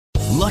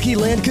Lucky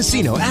Land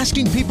Casino,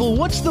 asking people,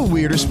 what's the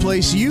weirdest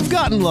place you've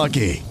gotten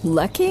lucky?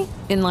 Lucky?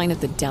 In line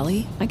at the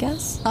deli, I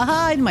guess?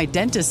 Aha, in my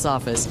dentist's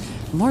office.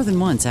 More than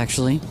once,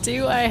 actually.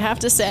 Do I have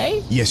to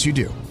say? Yes, you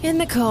do. In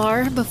the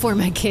car before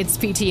my kids'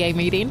 PTA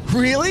meeting.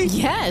 Really?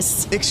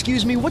 Yes.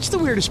 Excuse me, what's the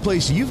weirdest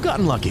place you've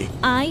gotten lucky?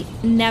 I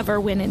never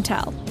win and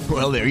tell.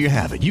 Well, there you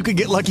have it. You can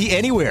get lucky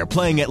anywhere,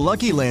 playing at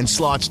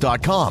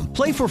LuckyLandSlots.com.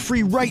 Play for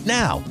free right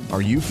now.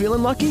 Are you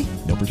feeling lucky?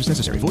 No purchase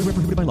necessary. Void where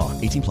prohibited by law.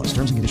 18 plus.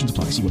 Terms and conditions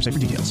apply. See website for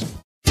details.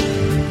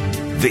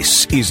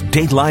 This is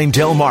Dateline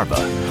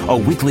Delmarva, a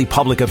weekly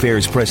public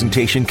affairs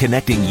presentation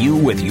connecting you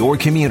with your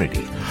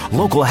community.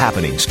 Local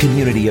happenings,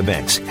 community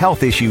events,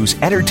 health issues,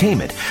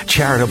 entertainment,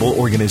 charitable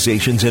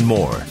organizations, and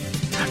more.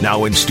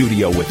 Now in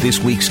studio with this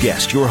week's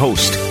guest, your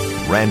host,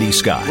 Randy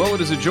Scott. Well,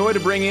 it is a joy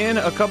to bring in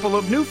a couple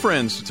of new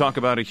friends to talk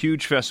about a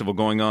huge festival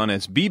going on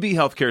as Beebe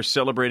Healthcare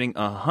celebrating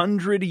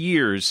 100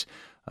 years.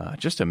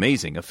 Just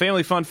amazing. A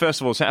family fun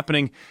festival is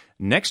happening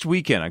next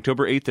weekend,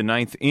 October 8th and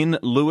 9th in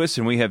Lewis,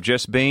 and we have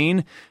Jess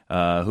Bain,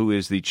 who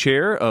is the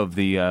chair of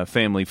the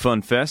Family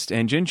Fun Fest,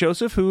 and Jen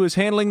Joseph, who is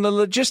handling the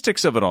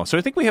logistics of it all. So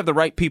I think we have the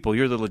right people.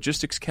 You're the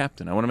logistics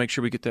captain. I want to make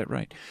sure we get that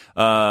right.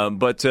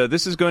 But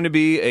this is going to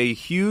be a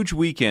huge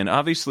weekend.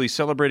 Obviously,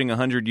 celebrating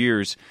 100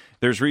 years,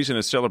 there's reason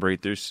to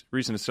celebrate. There's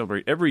reason to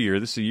celebrate every year.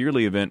 This is a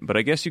yearly event, but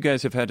I guess you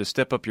guys have had to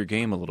step up your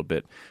game a little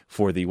bit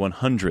for the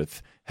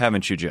 100th,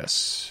 haven't you,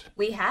 Jess?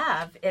 We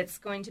have. It's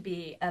going to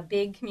be a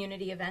big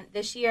community event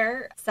this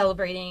year,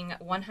 celebrating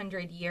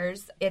 100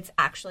 years. It's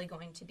actually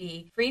going to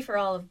be free for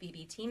all of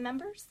BB team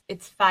members.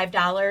 It's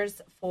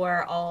 $5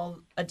 for all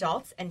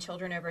adults and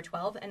children over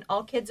 12, and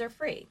all kids are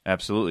free.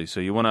 Absolutely. So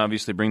you want to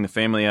obviously bring the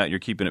family out. You're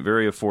keeping it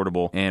very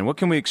affordable. And what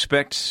can we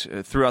expect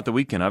throughout the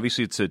weekend?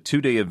 Obviously, it's a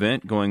 2-day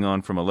event going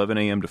on from 11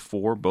 a.m. to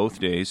 4 both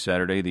days,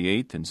 Saturday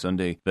the 8th and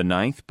Sunday the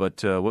 9th.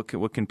 But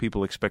what can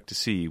people expect to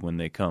see when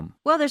they come?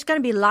 Well, there's going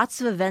to be lots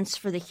of events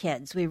for the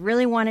kids. We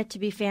really want it to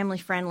be family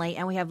friendly,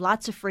 and we have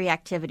lots of free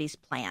activities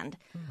planned.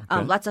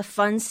 Okay. Lots of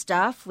fun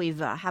stuff. We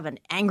have an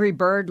Angry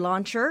Bird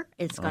launcher.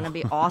 It's going to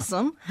be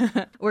awesome.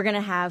 We're going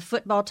to have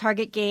football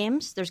target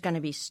games. There's going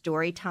to be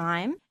story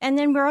time. And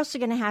then we're also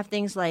going to have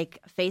things like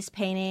face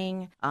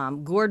painting,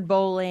 gourd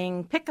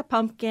bowling, pick a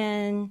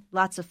pumpkin,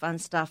 lots of fun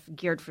stuff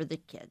geared for the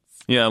kids.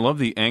 Yeah, I love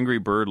the Angry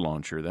Bird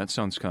launcher. That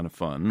sounds kind of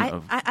fun.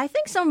 I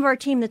think some of our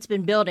team that's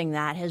been building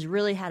that has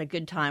really had a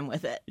good time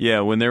with it.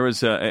 Yeah, when there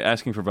was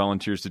asking for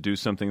volunteers to do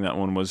something, that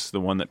one was the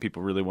one that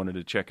people really wanted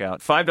to check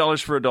out.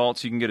 $5 for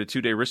adults. You can get a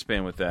 2-day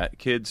wristband with that.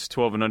 Kids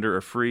 12 and under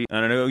are free.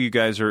 And I know you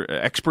guys are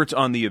experts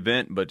on the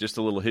event, but just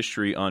a little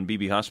history on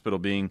Beebe Hospital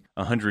being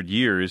 100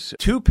 years.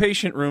 2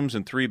 patient rooms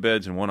and 3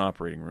 beds and 1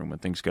 operating room when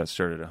things got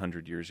started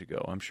 100 years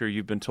ago. I'm sure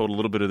you've been told a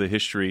little bit of the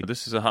history.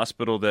 This is a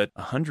hospital that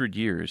 100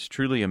 years,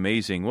 truly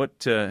amazing. What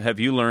have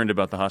you learned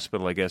about the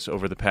hospital, I guess,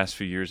 over the past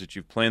few years that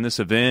you've planned this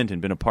event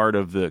and been a part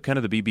of the kind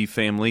of the Beebe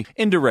family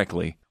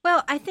indirectly?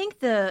 Well, I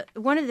think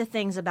one of the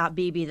things about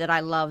Beebe that I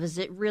love is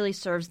it really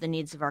serves the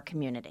needs of our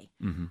community.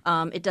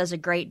 Mm-hmm. It does a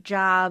great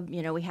job.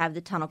 You know, we have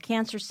the Tunnel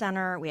Cancer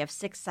Center. We have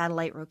 6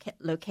 satellite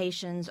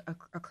locations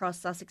across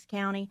Sussex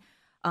County.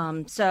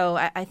 So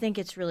I think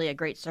it's really a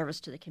great service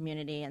to the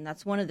community, and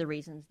that's one of the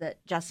reasons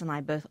that Jess and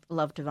I both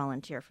love to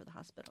volunteer for the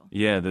hospital.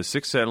 Yeah, the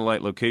 6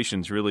 satellite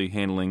locations really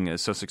handling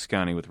Sussex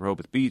County with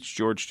Rehoboth Beach,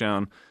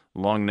 Georgetown,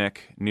 Long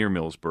Neck, near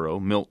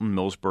Millsboro, Milton,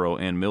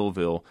 Millsboro, and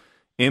Millville.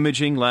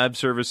 Imaging, lab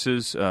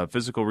services,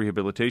 physical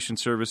rehabilitation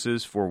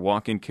services for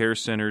walk-in care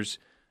centers.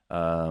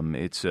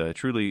 It's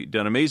truly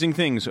done amazing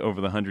things over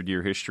the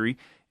 100-year history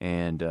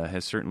and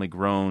has certainly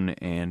grown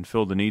and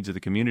filled the needs of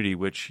the community,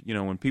 which, you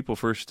know, when people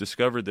first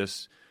discovered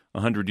this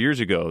 100 years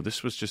ago,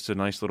 this was just a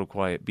nice little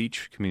quiet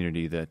beach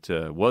community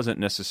that wasn't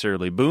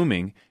necessarily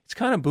booming. It's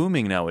kind of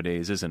booming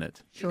nowadays, isn't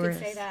it? Sure, you could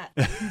say that.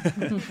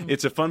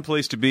 It's a fun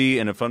place to be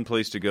and a fun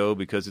place to go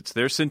because it's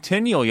their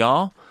centennial,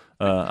 y'all.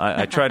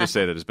 I try to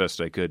say that as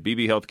best I could.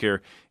 Beebe Healthcare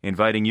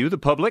inviting you, the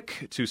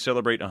public, to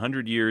celebrate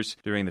 100 years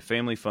during the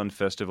Family Fun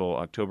Festival,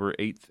 October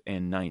 8th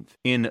and 9th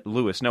in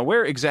Lewis. Now,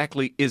 where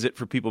exactly is it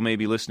for people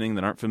maybe listening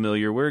that aren't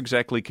familiar? Where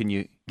exactly can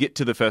you get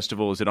to the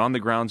festival? Is it on the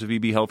grounds of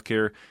Beebe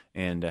Healthcare?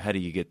 And how do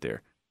you get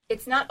there?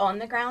 It's not on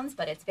the grounds,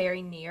 but it's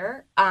very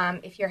near.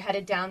 If you're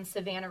headed down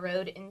Savannah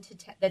Road into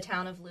the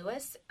town of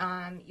Lewis,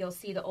 you'll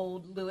see the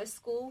old Lewis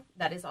School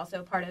that is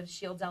also part of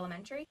Shields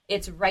Elementary.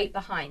 It's right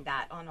behind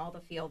that on all the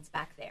fields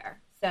back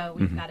there. So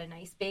we've got a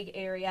nice big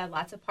area,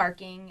 lots of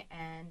parking,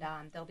 and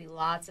there'll be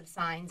lots of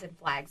signs and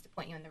flags to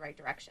point you in the right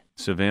direction.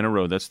 Savannah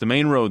Road, that's the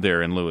main road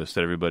there in Lewis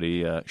that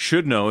everybody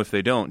should know if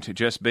they don't.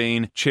 Jess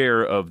Bain,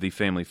 chair of the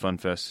Family Fun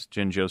Fest,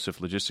 Jen Joseph,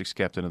 logistics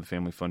captain of the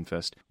Family Fun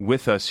Fest,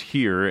 with us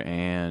here,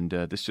 and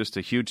this is just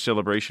a huge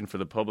celebration for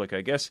the public,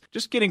 I guess.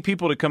 Just getting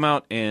people to come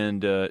out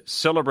and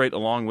celebrate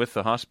along with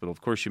the hospital.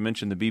 Of course, you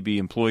mentioned the Beebe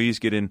employees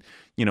get in,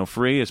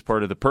 free as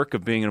part of the perk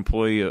of being an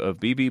employee of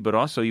Beebe, but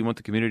also you want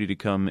the community to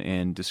come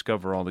and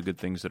discover for all the good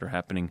things that are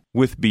happening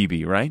with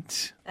Beebe,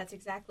 right? That's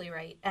exactly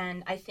right.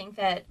 And I think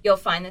that you'll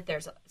find that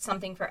there's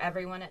something for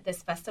everyone at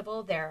this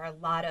festival. There are a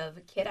lot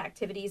of kid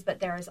activities, but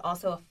there is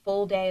also a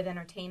full day of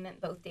entertainment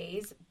both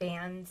days,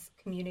 bands,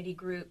 community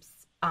groups.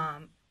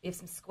 We have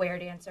some square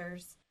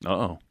dancers.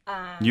 Uh-oh.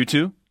 You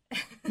too?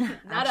 Not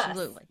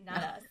Absolutely. us.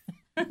 Not us.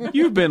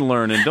 You've been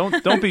learning.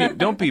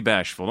 Don't be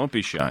bashful. Don't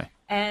be shy.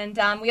 And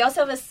we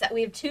also have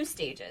we have 2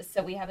 stages.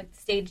 So we have a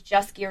stage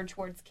just geared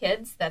towards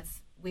kids.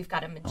 We've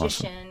got a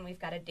magician, awesome. We've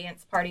got a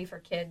dance party for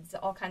kids,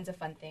 all kinds of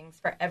fun things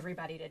for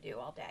everybody to do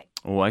all day.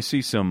 Oh, I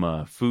see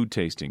some food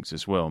tastings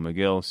as well.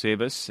 Miguel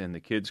Savas and the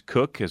kids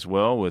cook as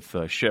well with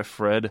Chef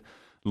Fred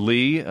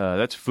Lee.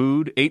 That's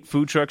food. 8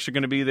 food trucks are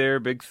going to be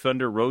there. Big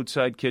Thunder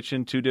Roadside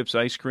Kitchen, 2 Dips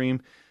Ice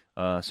Cream.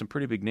 Some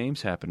pretty big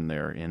names happening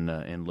there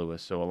in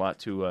Lewis. So a lot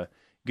to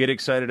get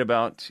excited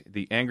about.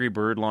 The Angry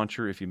Bird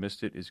launcher, if you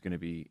missed it, is going to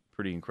be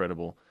pretty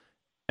incredible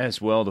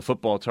as well. The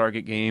football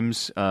target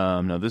games.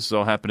 Now, this is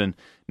all happening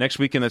next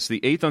weekend. That's the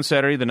 8th on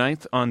Saturday, the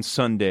 9th on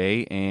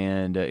Sunday,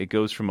 and it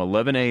goes from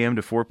 11 a.m.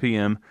 to 4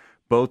 p.m.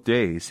 both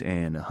days.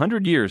 And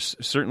 100 years,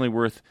 certainly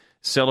worth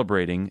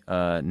celebrating.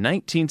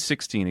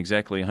 1916,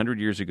 exactly 100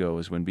 years ago,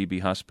 is when Beebe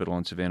Hospital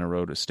on Savannah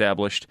Road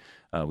established.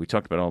 We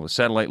talked about all the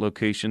satellite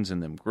locations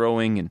and them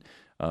growing and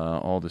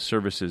all the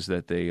services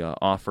that they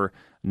offer.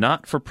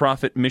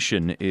 Not-for-profit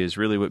mission is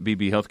really what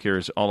Beebe Healthcare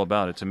is all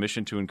about. It's a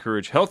mission to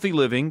encourage healthy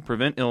living,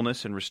 prevent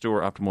illness, and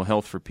restore optimal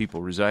health for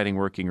people residing,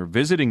 working, or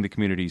visiting the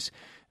communities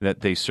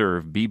that they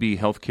serve.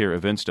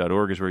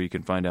 BeebeHealthcareEvents.org is where you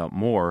can find out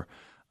more.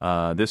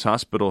 This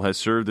hospital has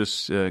served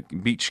this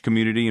beach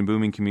community and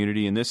booming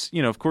community, and this,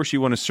 of course,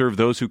 you want to serve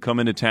those who come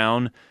into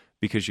town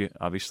because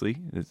obviously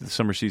the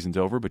summer season's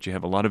over, but you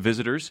have a lot of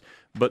visitors.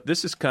 But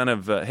this is kind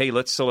of, hey,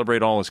 let's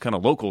celebrate all as kind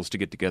of locals to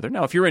get together.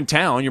 Now, if you're in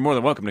town, you're more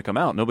than welcome to come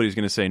out. Nobody's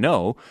going to say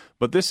no.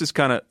 But this is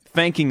kind of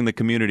thanking the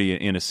community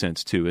in a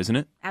sense, too, isn't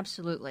it?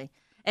 Absolutely.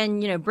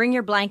 And, bring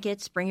your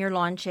blankets, bring your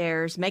lawn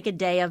chairs, make a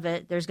day of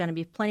it. There's going to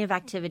be plenty of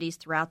activities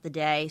throughout the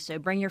day. So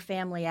bring your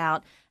family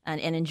out and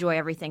enjoy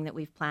everything that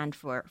we've planned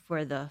for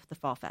the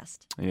Fall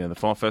Fest. Yeah, the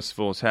Fall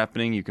Festival is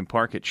happening. You can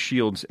park at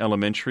Shields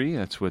Elementary.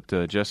 That's what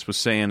Jess was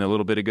saying a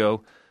little bit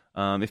ago.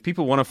 If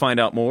people want to find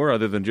out more,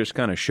 other than just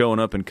kind of showing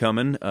up and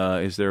coming,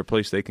 is there a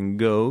place they can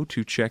go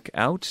to check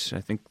out?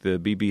 I think the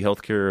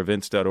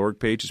BeebeHealthcareEvents.org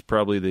page is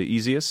probably the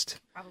easiest.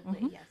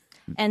 Probably, yes.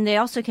 And they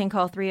also can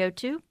call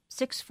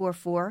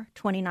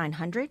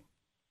 302-644-2900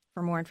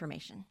 for more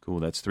information. Cool.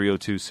 That's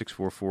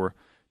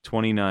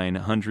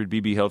 302-644-2900.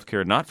 Beebe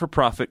Healthcare,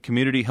 not-for-profit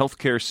community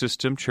healthcare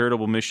system,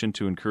 charitable mission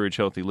to encourage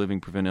healthy living,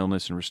 prevent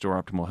illness, and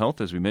restore optimal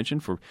health, as we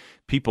mentioned, for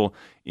people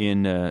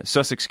in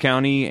Sussex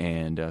County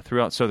and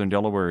throughout southern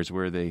Delaware is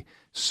where they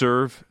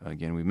serve.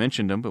 Again, we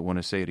mentioned them, but want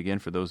to say it again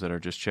for those that are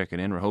just checking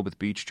in. Rehoboth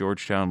Beach,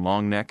 Georgetown,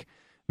 Long Neck,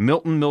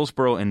 Milton,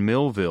 Millsboro, and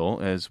Millville,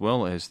 as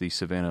well as the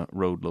Savannah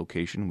Road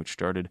location, which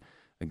started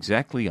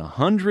exactly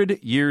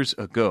 100 years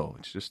ago.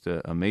 It's just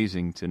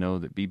amazing to know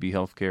that Beebe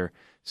Healthcare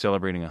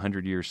celebrating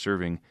 100 years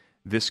serving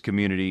this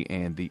community.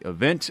 And the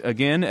event,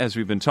 again, as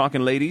we've been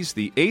talking, ladies,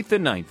 the 8th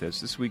and 9th, that's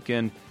this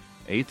weekend,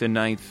 8th and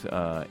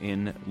 9th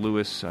in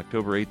Lewis.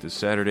 October 8th is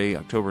Saturday,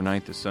 October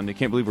 9th is Sunday.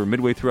 Can't believe we're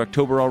midway through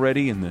October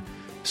already, and the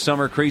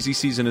summer crazy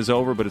season is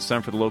over, but it's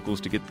time for the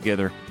locals to get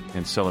together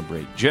and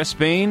celebrate. Jess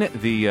Bain,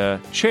 the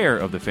chair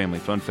of the Family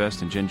Fun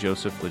Fest, and Jen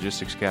Joseph,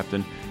 logistics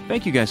captain.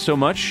 Thank you guys so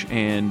much,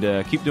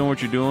 and keep doing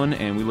what you're doing,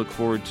 and we look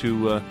forward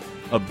to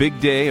a big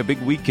day, a big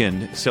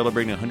weekend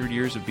celebrating 100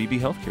 years of Beebe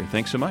Healthcare.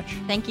 Thanks so much.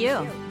 Thank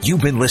you.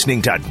 You've been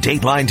listening to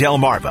Dateline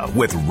Delmarva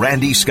with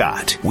Randy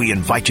Scott. We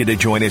invite you to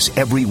join us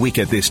every week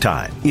at this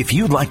time. If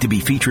you'd like to be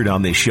featured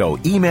on this show,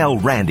 email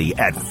Randy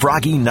at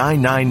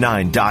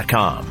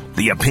froggy999.com.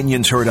 The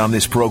opinions heard on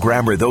this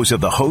program are those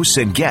of the hosts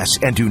and guests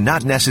and do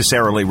not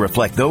necessarily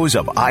reflect those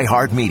of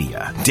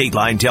iHeartMedia.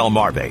 Dateline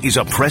Delmarva is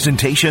a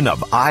presentation of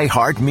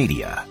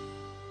iHeartMedia.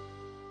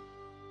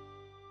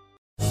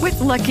 With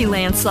Lucky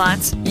Land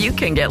Slots, you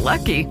can get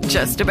lucky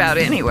just about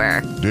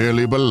anywhere.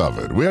 Dearly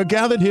beloved, we are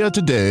gathered here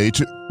today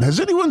to...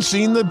 Has anyone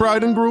seen the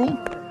bride and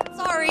groom?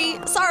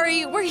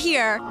 Sorry, we're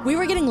here. We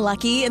were getting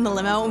lucky in the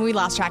limo and we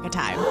lost track of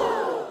time.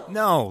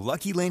 No,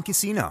 Lucky Land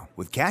Casino,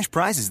 with cash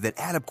prizes that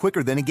add up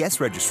quicker than a guest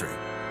registry.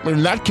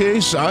 In that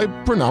case, I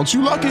pronounce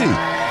you lucky.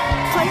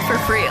 Play for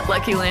free at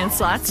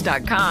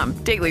LuckyLandSlots.com.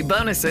 Daily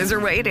bonuses are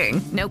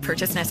waiting. No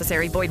purchase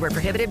necessary. Void where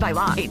prohibited by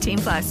law.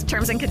 18+.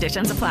 Terms and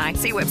conditions apply.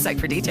 See website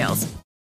for details.